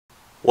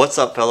What's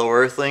up, fellow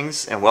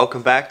Earthlings, and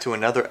welcome back to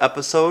another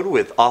episode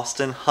with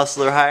Austin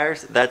Hustler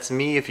Hires. That's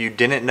me if you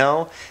didn't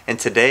know, and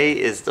today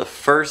is the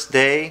first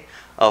day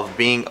of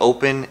being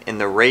open in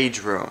the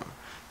Rage Room.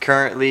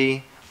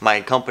 Currently,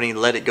 my company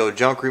Let It Go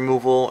Junk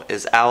Removal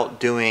is out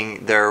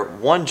doing their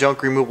one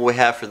junk removal we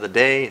have for the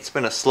day. It's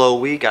been a slow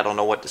week, I don't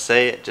know what to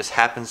say, it just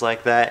happens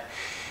like that.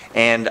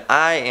 And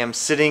I am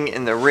sitting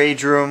in the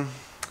Rage Room.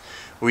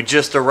 We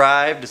just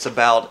arrived, it's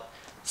about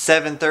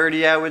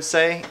 7:30 I would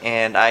say,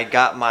 and I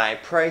got my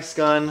price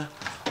gun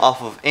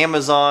off of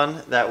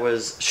Amazon that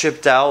was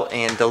shipped out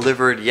and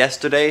delivered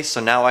yesterday,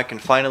 so now I can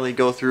finally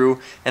go through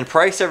and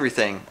price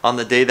everything on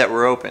the day that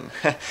we're open.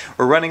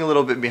 We're running a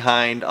little bit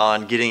behind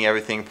on getting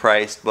everything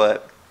priced,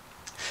 but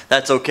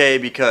that's okay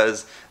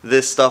because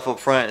this stuff up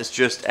front is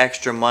just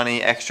extra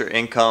money, extra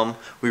income.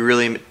 We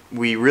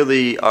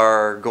really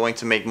are going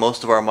to make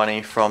most of our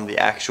money from the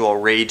actual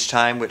rage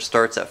time, which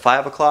starts at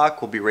 5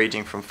 o'clock. We'll be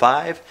raging from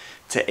 5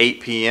 to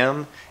 8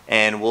 p.m.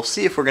 and we'll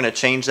see if we're going to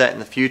change that in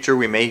the future.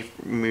 We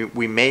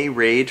may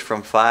rage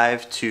from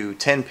 5 to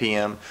 10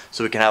 p.m.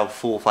 so we can have a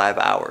full 5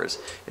 hours.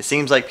 It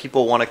seems like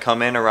people want to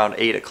come in around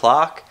 8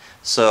 o'clock,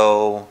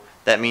 so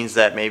that means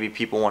that maybe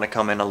people want to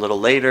come in a little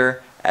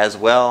later as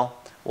well.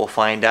 We'll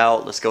find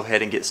out. Let's go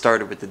ahead and get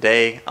started with the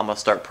day. I'm going to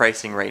start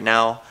pricing right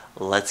now.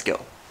 Let's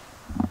go.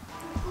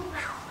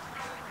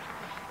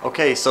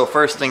 Okay, so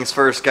first things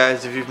first,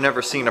 guys, if you've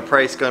never seen a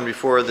price gun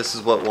before, this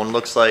is what one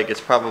looks like.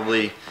 It's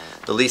probably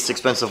the least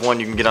expensive one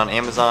you can get on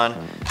Amazon.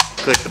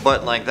 Click the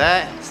button like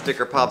that,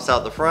 sticker pops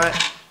out the front,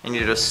 and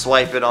you just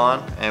swipe it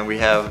on, and we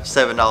have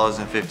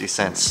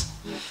 $7.50.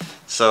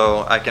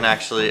 So I can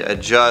actually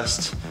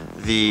adjust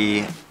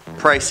the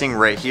pricing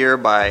right here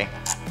by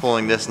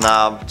pulling this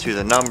knob to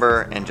the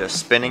number and just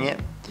spinning it,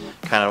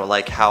 kind of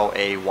like how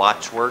a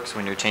watch works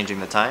when you're changing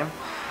the time.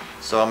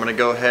 So I'm going to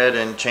go ahead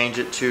and change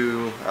it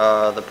to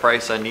the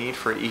price I need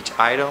for each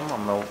item.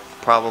 I'm going to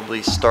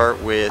probably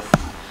start with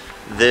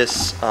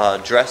this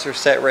dresser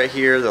set right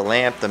here, the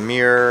lamp, the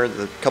mirror,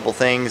 the couple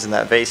things, and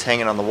that vase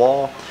hanging on the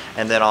wall,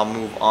 and then I'll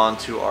move on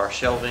to our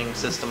shelving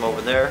system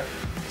over there.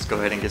 Let's go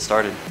ahead and get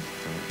started.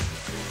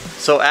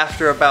 So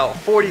after about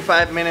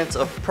 45 minutes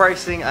of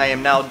pricing, I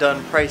am now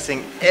done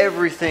pricing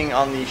everything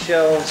on these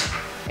shelves,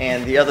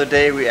 and the other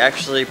day we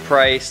actually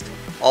priced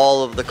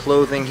all of the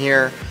clothing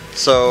here.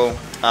 So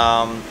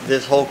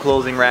this whole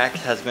clothing rack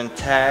has been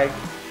tagged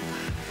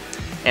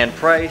and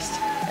priced,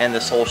 and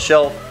this whole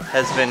shelf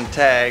has been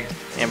tagged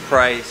and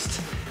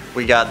priced.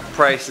 We got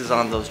prices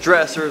on those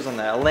dressers, on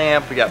that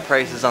lamp, we got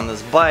prices on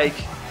this bike,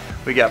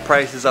 we got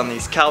prices on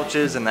these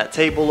couches and that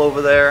table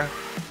over there,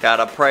 got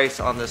a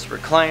price on this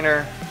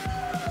recliner.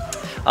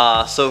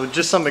 So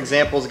just some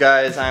examples,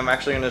 guys. I'm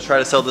actually going to try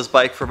to sell this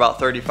bike for about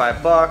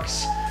 35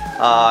 bucks.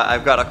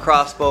 I've got a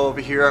crossbow over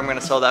here, I'm going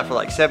to sell that for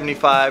like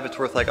 75, it's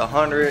worth like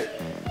 100.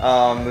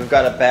 We've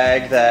got a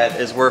bag that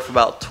is worth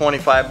about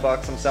 25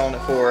 bucks, I'm selling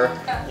it for.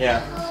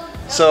 Yeah.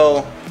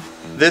 So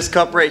this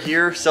cup right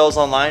here sells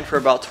online for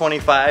about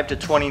 $25 to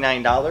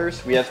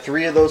 $29. We have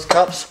 3 of those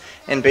cups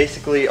and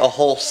basically a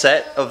whole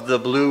set of the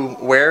blue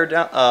ware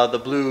down, the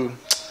blue,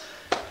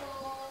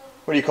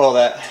 what do you call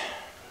that?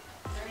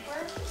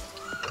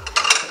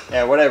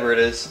 Yeah, whatever it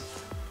is.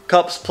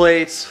 Cups,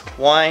 plates,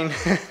 wine,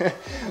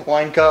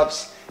 wine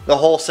cups. The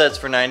whole set's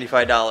for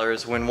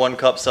 $95 when one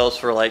cup sells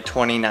for like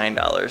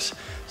 $29.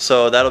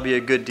 So that'll be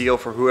a good deal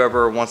for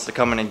whoever wants to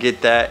come in and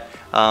get that.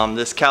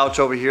 This couch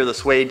over here, the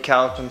suede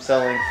couch, I'm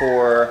selling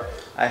for,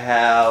 I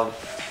have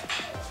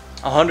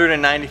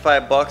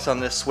 195 bucks on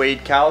this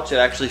suede couch. It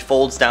actually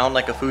folds down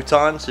like a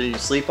futon so you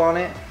sleep on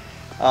it.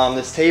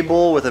 This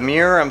table with a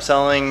mirror I'm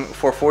selling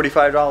for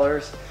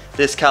 $45.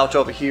 This couch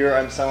over here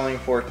I'm selling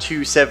for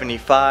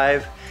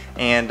 $275.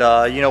 And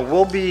you know,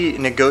 we'll be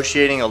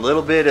negotiating a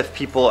little bit. If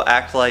people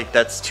act like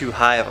that's too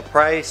high of a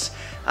price,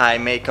 I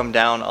may come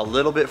down a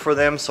little bit for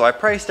them. So I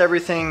priced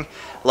everything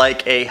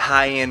like a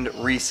high-end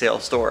resale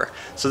store.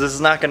 So this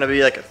is not going to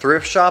be like a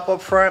thrift shop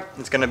up front.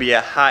 It's going to be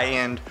a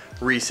high-end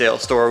resale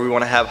store. We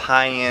want to have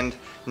high-end,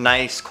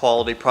 nice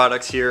quality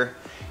products here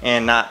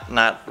and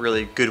not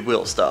really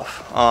Goodwill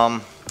stuff.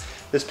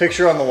 This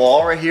picture on the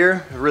wall right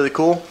here is really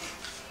cool.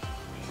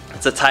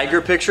 It's a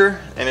tiger picture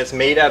and it's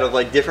made out of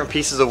like different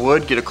pieces of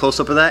wood. Get a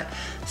close-up of that.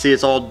 See,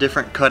 it's all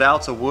different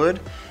cutouts of wood,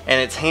 and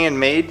it's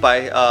handmade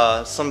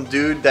by some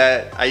dude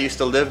that I used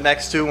to live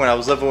next to when I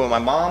was living with my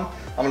mom.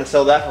 I'm gonna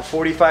sell that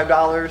for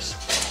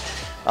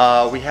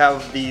 $45. We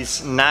have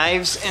these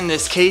knives in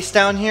this case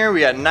down here. We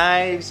got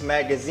knives,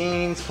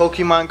 magazines,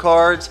 Pokemon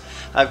cards.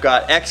 I've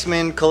got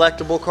X-Men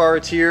collectible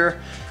cards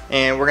here,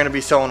 and we're gonna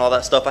be selling all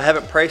that stuff. I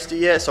haven't priced it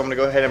yet, so I'm gonna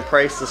go ahead and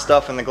price the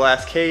stuff in the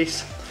glass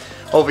case.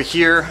 Over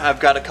here, I've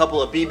got a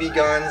couple of BB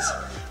guns,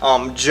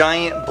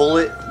 giant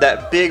bullet,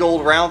 that big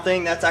old round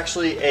thing. That's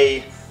actually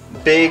a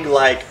big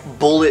like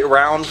bullet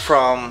round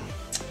from,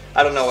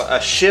 I don't know,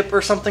 a ship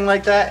or something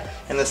like that.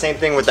 And the same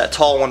thing with that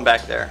tall one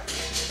back there.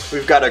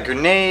 We've got a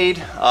grenade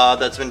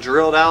that's been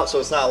drilled out so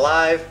it's not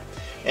live,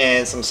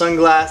 and some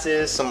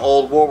sunglasses, some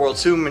old World War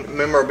II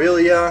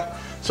memorabilia.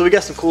 So we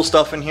got some cool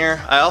stuff in here.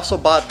 I also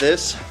bought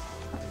this.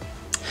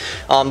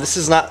 This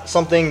is not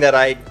something that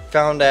I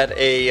found at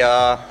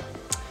a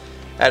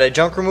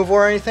junk removal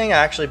or anything. I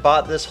actually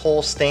bought this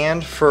whole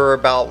stand for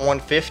about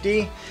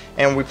 $150,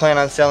 and we plan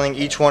on selling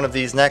each one of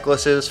these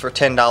necklaces for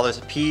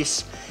 $10 a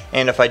piece.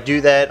 And if I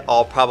do that,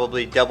 I'll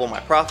probably double my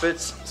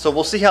profits. So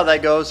we'll see how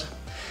that goes.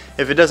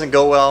 If it doesn't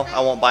go well,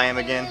 I won't buy them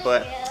again.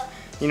 But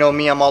you know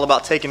me, I'm all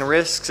about taking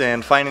risks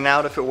and finding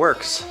out if it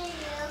works.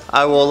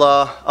 I will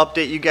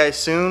update you guys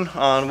soon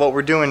on what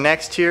we're doing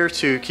next here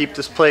to keep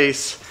this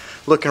place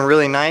looking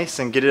really nice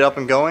and get it up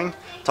and going.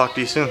 Talk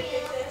to you soon.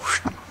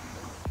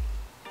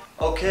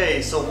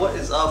 Okay, so what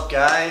is up,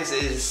 guys?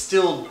 It is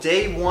still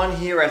day one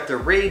here at the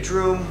Rage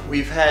Room.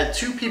 We've had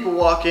 2 people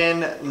walk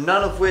in,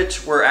 none of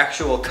which were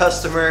actual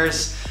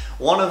customers.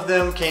 One of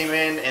them came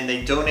in and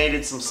they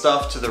donated some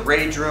stuff to the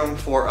Rage Room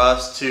for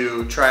us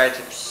to try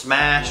to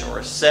smash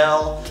or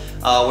sell,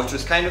 which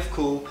was kind of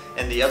cool.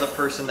 And the other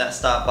person that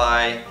stopped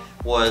by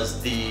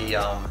was the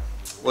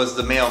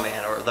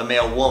mailman, or the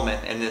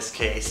mailwoman in this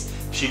case.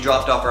 She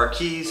dropped off our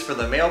keys for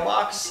the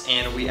mailbox,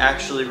 and we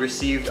actually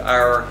received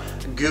our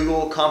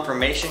Google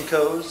confirmation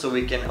code so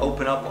we can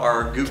open up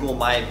our Google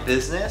My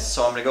Business.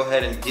 So I'm gonna go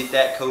ahead and get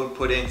that code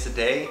put in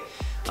today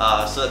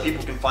so that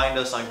people can find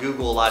us on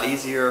Google a lot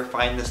easier,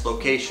 find this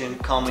location,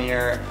 come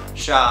here,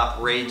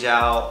 shop, rage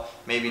out,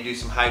 maybe do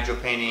some hydro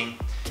painting.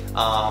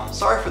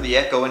 Sorry for the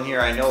echo in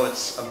here. I know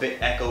it's a bit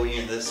echoey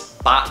in this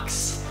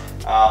box,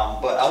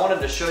 but I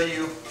wanted to show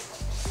you.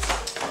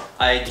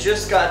 I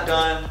just got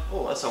done.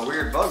 Oh, that's a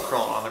weird bug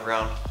crawling on the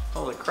ground.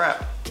 Holy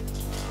crap.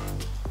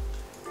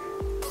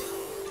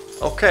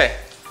 Okay,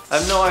 I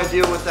have no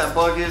idea what that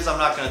bug is. I'm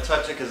not gonna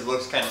touch it because it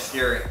looks kind of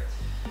scary.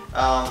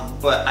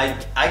 But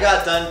I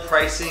got done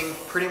pricing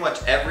pretty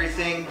much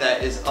everything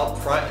that is up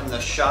front in the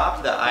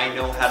shop that I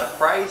know how to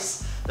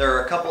price. There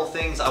are a couple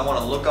things I want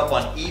to look up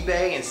on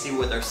eBay and see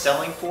what they're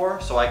selling for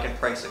so I can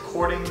price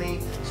accordingly.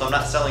 So I'm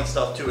not selling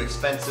stuff too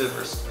expensive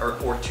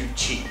or too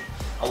cheap.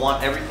 I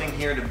want everything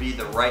here to be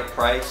the right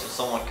price so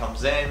someone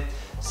comes in,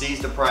 sees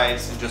the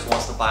price, and just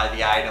wants to buy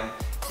the item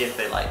if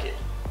they like it.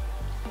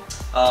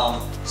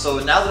 So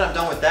now that I'm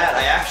done with that,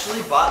 I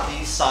actually bought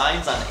these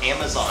signs on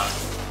Amazon.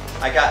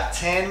 I got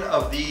 10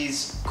 of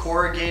these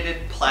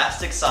corrugated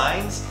plastic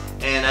signs,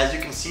 and as you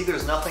can see,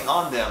 there's nothing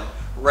on them.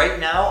 Right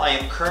now, I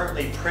am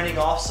currently printing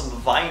off some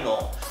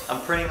vinyl.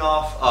 I'm printing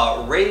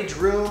off Rage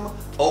Room,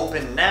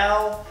 Open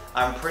Now.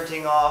 I'm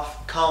printing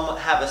off Come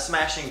Have a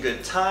Smashing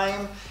Good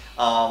Time.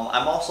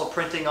 I'm also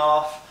printing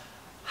off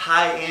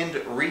High-End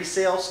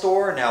Resale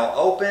Store, now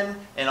open,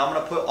 and I'm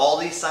going to put all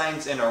these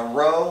signs in a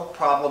row,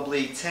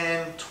 probably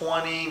 10,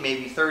 20,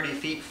 maybe 30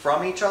 feet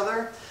from each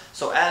other.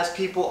 So as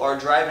people are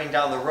driving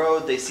down the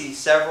road, they see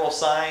several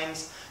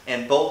signs,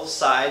 and both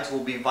sides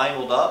will be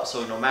vinyled up,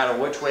 so no matter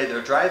which way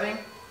they're driving.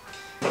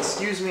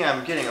 Excuse me,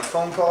 I'm getting a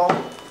phone call.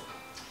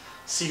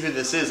 See who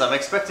this is. I'm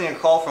expecting a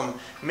call from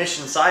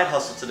Mission Side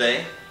Hustle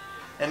today,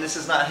 and this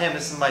is not him,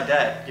 this is my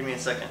dad. Give me a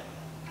second.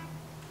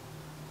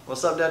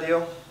 What's up,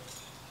 Daddy-o?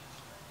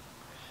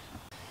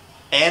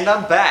 And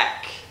I'm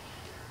back.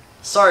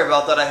 Sorry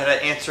about that. I had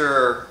to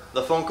answer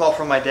the phone call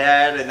from my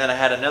dad, and then I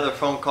had another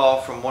phone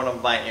call from one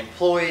of my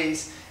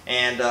employees,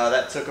 and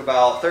that took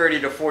about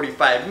 30 to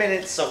 45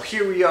 minutes. So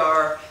here we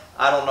are.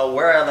 I don't know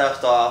where I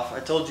left off.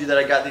 I told you that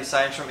I got these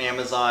signs from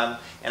Amazon,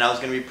 and I was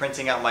going to be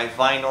printing out my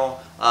vinyl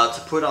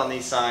to put on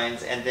these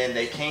signs, and then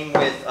they came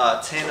with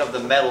 10 of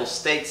the metal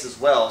stakes as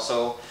well.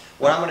 So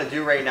what I'm going to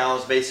do right now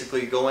is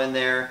basically go in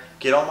there,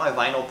 get all my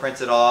vinyl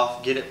printed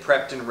off, get it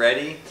prepped and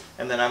ready,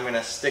 and then I'm going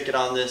to stick it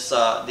on this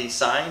these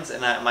signs.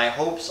 And my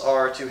hopes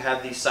are to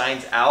have these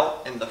signs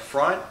out in the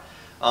front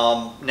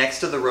next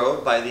to the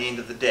road by the end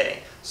of the day.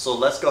 So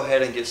let's go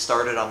ahead and get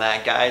started on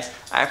that, guys.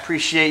 I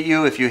appreciate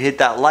you if you hit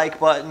that like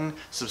button,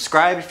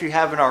 subscribe if you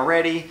haven't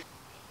already.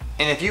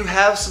 And if you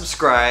have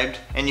subscribed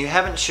and you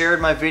haven't shared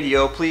my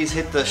video, please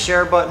hit the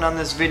share button on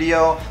this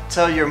video.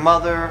 Tell your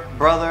mother,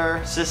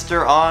 brother,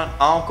 sister, aunt,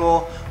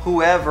 uncle,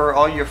 whoever,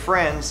 all your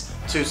friends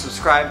to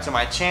subscribe to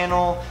my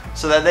channel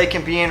so that they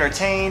can be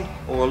entertained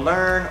or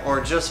learn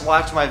or just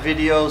watch my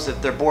videos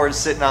if they're bored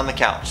sitting on the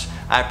couch.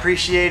 I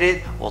appreciate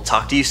it. We'll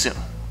talk to you soon.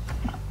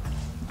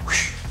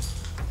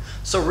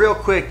 So real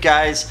quick,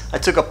 guys, I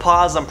took a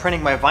pause on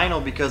printing my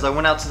vinyl because I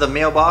went out to the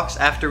mailbox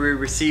after we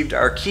received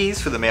our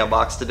keys for the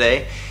mailbox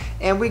today,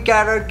 and we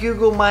got our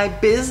Google My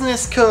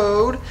Business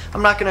code.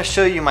 I'm not going to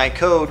show you my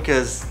code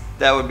because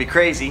that would be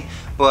crazy,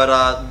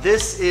 but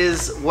this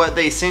is what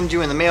they send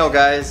you in the mail,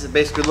 guys. It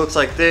basically looks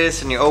like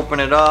this, and you open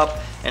it up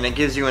and it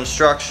gives you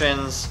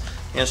instructions.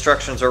 The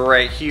instructions are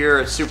right here.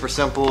 It's super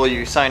simple.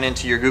 You sign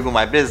into your Google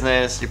My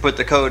Business, you put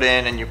the code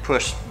in, and you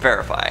push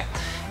verify.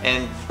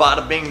 And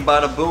bada bing,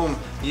 bada boom,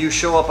 you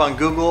show up on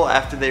Google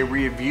after they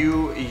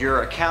review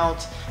your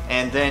account,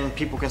 and then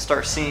people can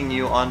start seeing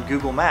you on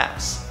Google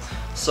Maps.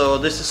 So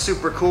this is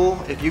super cool.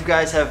 If you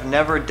guys have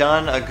never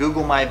done a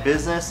Google My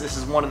Business, this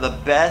is one of the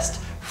best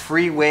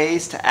free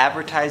ways to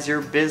advertise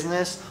your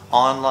business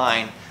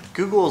online.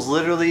 Google is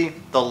literally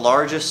the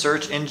largest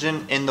search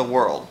engine in the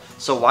world.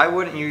 So why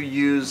wouldn't you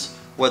use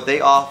what they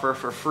offer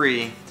for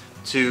free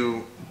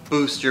to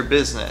boost your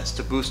business,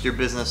 to boost your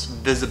business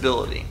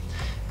visibility.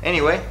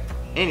 Anyway,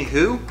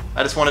 anywho,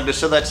 I just wanted to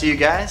show that to you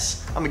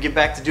guys. I'm gonna get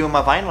back to doing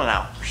my vinyl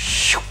now.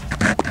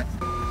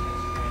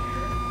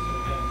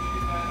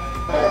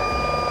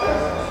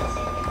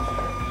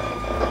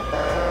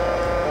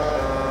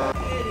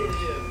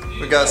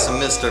 We got some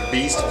Mr.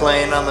 Beast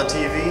playing on the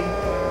TV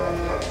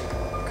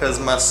because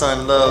my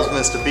son loves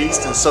Mr.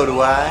 Beast and so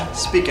do I.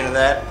 Speaking of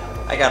that,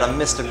 I got a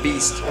Mr.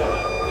 Beast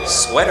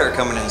sweater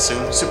coming in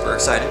soon. Super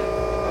excited.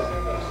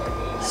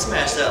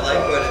 Smash that like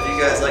button if you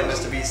guys like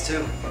Mr. Beast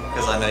too,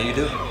 because I know you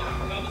do. Alright,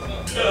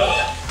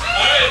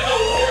 so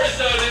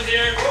Warzone in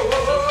here.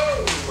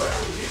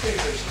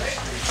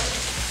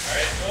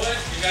 Alright,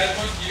 boys,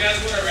 you guys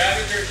want a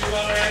rabbit or two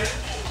want a rabbit?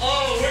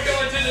 Oh, we're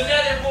going to the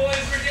nether,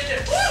 boys. We're getting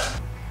it.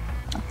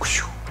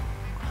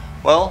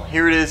 Well,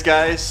 here it is,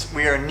 guys.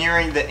 We are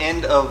nearing the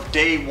end of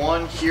day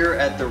one here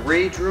at the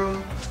Rage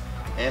Room,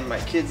 and my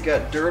kids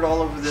got dirt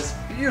all over this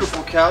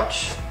beautiful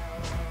couch.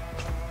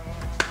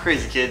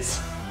 Crazy kids.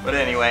 But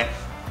anyway,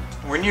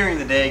 we're nearing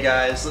the day,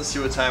 guys. Let's see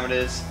what time it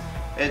is.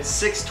 It's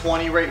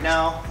 6:20 right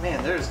now.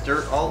 Man, there's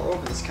dirt all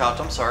over this couch.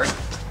 I'm sorry.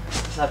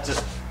 I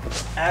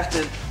have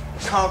to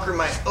conquer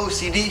my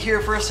OCD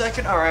here for a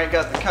second. All right,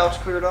 got the couch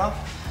cleared off.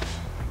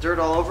 Dirt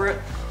all over it.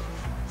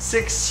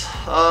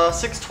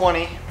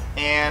 6:20,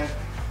 and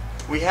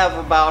we have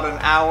about an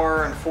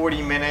hour and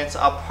 40 minutes.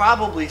 I'll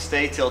probably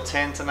stay till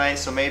 10 tonight,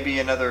 so maybe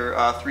another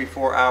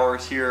 3-4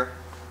 hours here.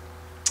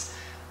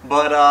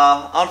 But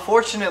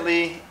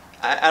unfortunately,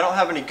 I don't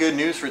have any good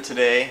news for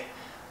today.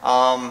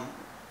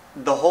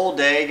 The whole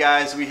day,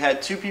 guys, we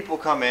had 2 people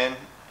come in,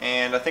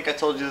 and I think I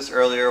told you this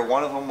earlier.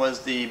 One of them was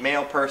the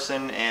mail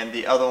person, and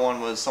the other one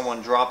was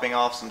someone dropping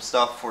off some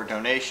stuff for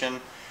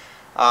donation.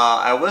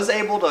 I was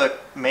able to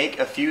make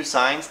a few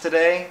signs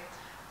today,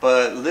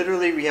 but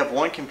literally we have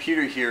one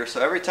computer here,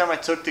 so every time I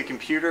took the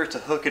computer to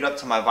hook it up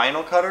to my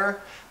vinyl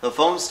cutter, the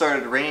phone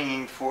started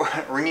ringing for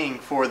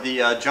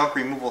the junk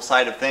removal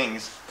side of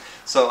things.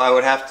 So I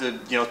would have to,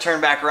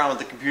 turn back around with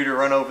the computer,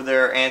 run over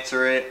there,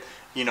 answer it,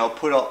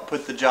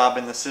 put the job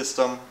in the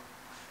system.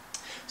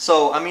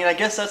 So, I mean, I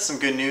guess that's some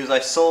good news. I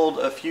sold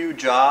a few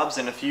jobs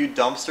and a few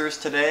dumpsters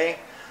today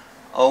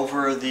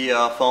over the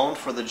phone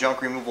for the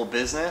junk removal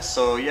business.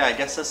 So yeah, I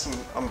guess that's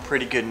some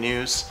pretty good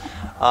news.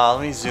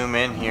 Let me zoom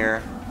in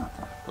here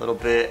a little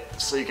bit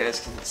so you guys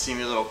can see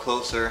me a little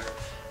closer.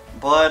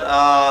 But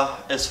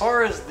as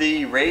far as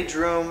the Rage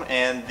Room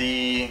and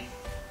the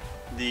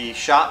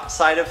shop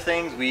side of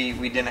things,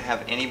 we didn't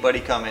have anybody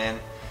come in.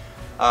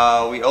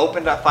 We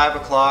opened at 5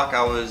 o'clock.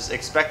 I was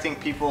expecting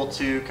people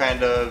to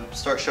kind of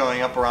start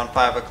showing up around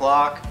 5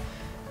 o'clock.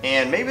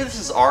 And maybe this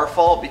is our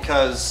fault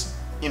because,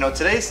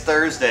 today's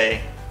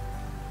Thursday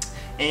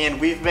and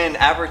we've been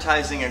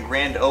advertising a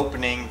grand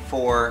opening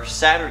for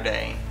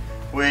Saturday,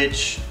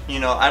 which,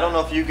 I don't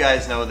know if you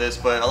guys know this,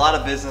 but a lot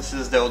of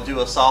businesses, they'll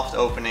do a soft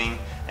opening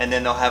and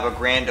then they'll have a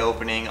grand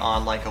opening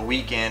on like a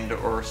weekend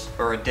or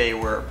a day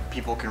where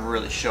people can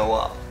really show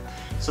up.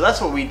 So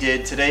that's what we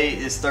did. Today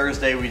is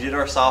Thursday. We did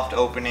our soft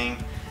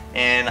opening,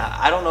 and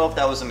I don't know if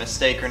that was a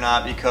mistake or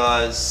not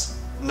because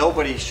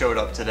nobody showed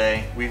up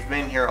today. We've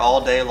been here all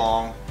day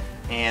long,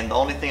 and the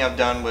only thing I've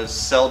done was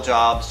sell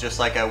jobs just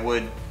like I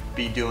would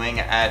be doing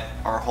at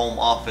our home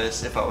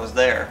office if I was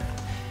there.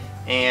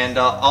 And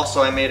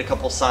also I made a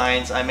couple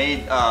signs. I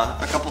made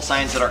a couple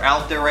signs that are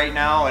out there right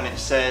now, and it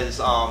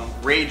says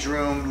Rage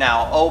Room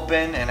now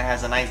open, and it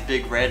has a nice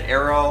big red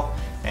arrow,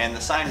 and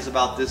the sign is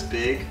about this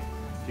big.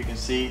 You can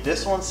see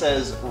this one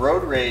says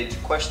Road Rage ?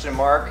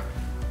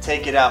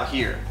 Take it out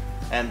here,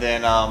 and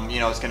then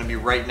it's going to be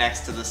right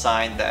next to the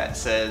sign that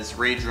says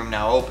Rage Room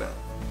now open,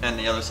 and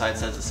the other side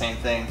says the same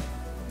thing.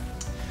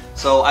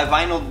 So I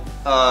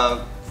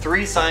vinyled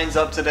 3 signs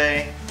up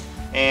today,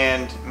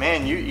 and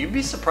man, you'd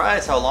be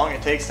surprised how long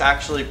it takes to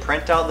actually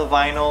print out the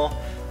vinyl,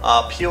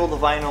 peel the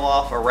vinyl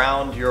off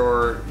around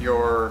your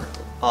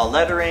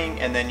lettering,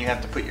 and then you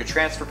have to put your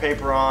transfer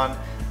paper on,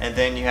 and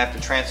then you have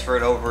to transfer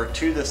it over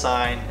to the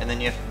sign, and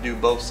then you have to do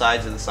both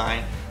sides of the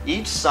sign.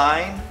 Each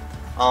sign,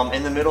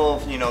 in the middle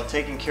of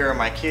taking care of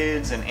my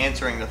kids and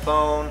answering the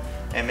phone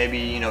and maybe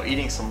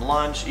eating some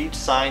lunch, each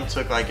sign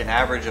took like an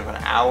average of an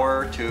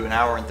hour to an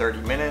hour and 30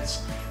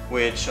 minutes,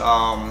 which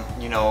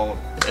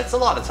it's a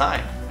lot of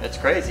time. It's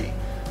crazy.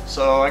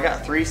 So I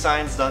got 3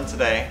 signs done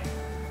today,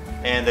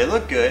 and they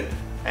look good,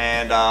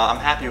 and I'm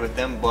happy with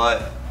them.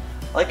 But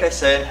like I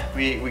said,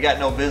 we got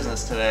no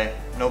business today.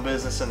 No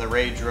business in the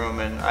Rage Room,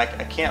 and I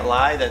can't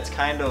lie, that's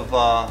kind of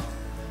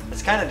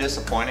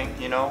disappointing.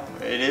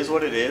 It is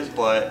what it is,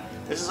 but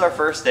this is our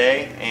first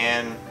day,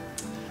 and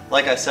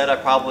like I said, I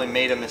probably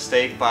made a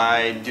mistake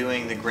by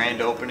doing the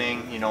grand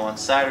opening on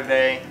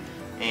Saturday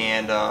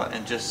and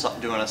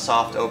just doing a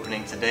soft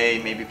opening today.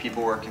 Maybe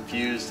people were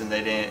confused and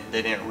they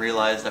didn't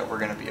realize that we're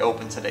going to be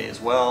open today as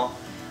well.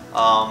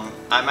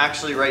 I'm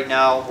actually right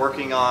now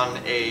working on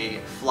a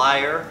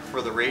flyer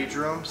for the Rage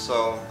Room,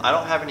 so I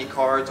don't have any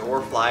cards or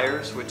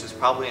flyers, which is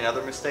probably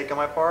another mistake on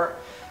my part.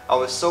 I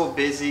was so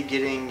busy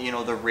getting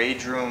the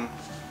Rage Room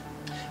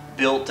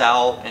built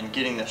out and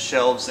getting the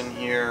shelves in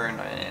here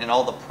and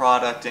all the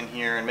product in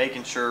here and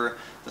making sure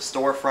the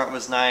storefront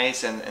was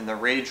nice and the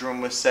rage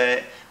room was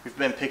set. We've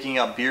been picking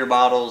up beer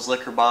bottles,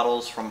 liquor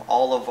bottles from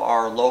all of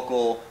our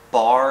local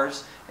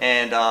bars.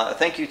 And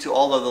thank you to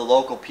all of the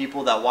local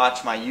people that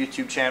watch my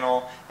YouTube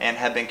channel and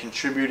have been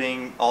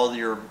contributing all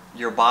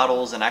your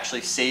bottles and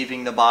actually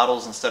saving the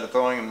bottles instead of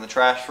throwing them in the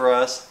trash for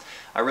us.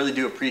 I really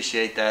do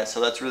appreciate that, so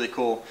that's really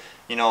cool.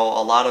 You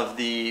know, a lot of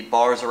the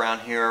bars around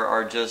here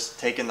are just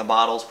taking the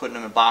bottles, putting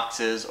them in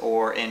boxes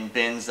or in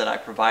bins that I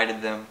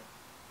provided them,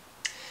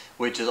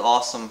 which is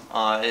awesome.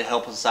 It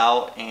helps us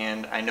out,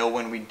 and I know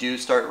when we do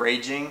start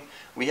raging,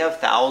 we have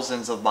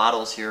thousands of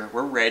bottles here.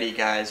 We're ready,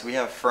 guys. We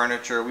have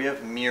furniture, we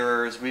have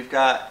mirrors, we've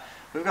got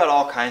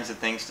all kinds of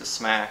things to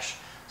smash.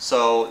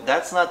 So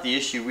that's not the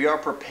issue. We are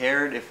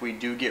prepared if we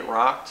do get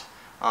rocked.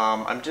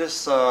 I'm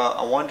just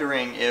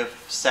wondering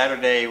if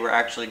Saturday we're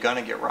actually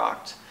gonna get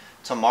rocked.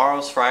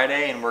 Tomorrow's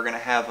Friday and we're gonna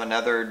have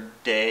another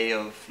day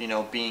of, you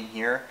know, being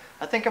here.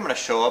 I think I'm gonna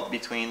show up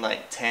between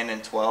like 10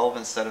 and 12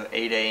 instead of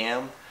 8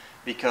 a.m.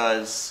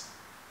 because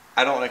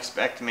I don't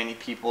expect many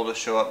people to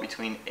show up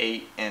between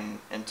 8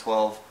 and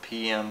 12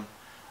 p.m.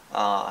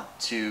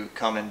 To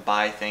come and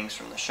buy things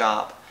from the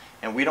shop.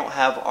 And we don't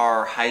have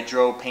our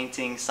hydro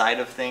painting side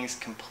of things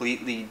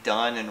completely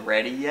done and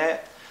ready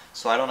yet,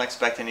 so I don't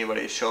expect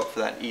anybody to show up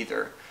for that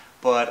either.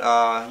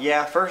 But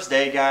yeah, first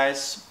day,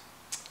 guys,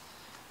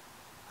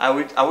 I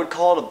would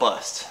call it a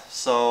bust.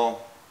 So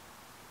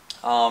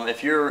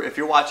if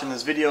you're watching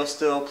this video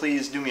still,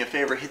 please do me a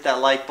favor, hit that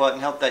like button,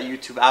 help that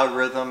YouTube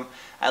algorithm,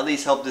 at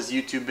least help this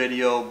YouTube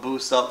video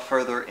boost up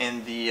further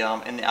in the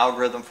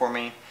algorithm for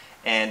me,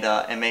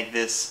 and make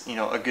this, you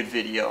know, a good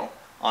video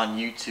on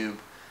YouTube.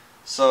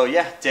 So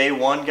yeah, day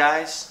one,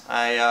 guys.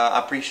 I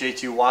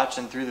appreciate you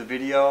watching through the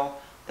video.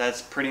 That's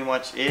pretty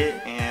much it,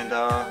 and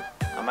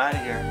I'm out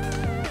of here.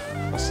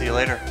 I'll see you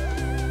later.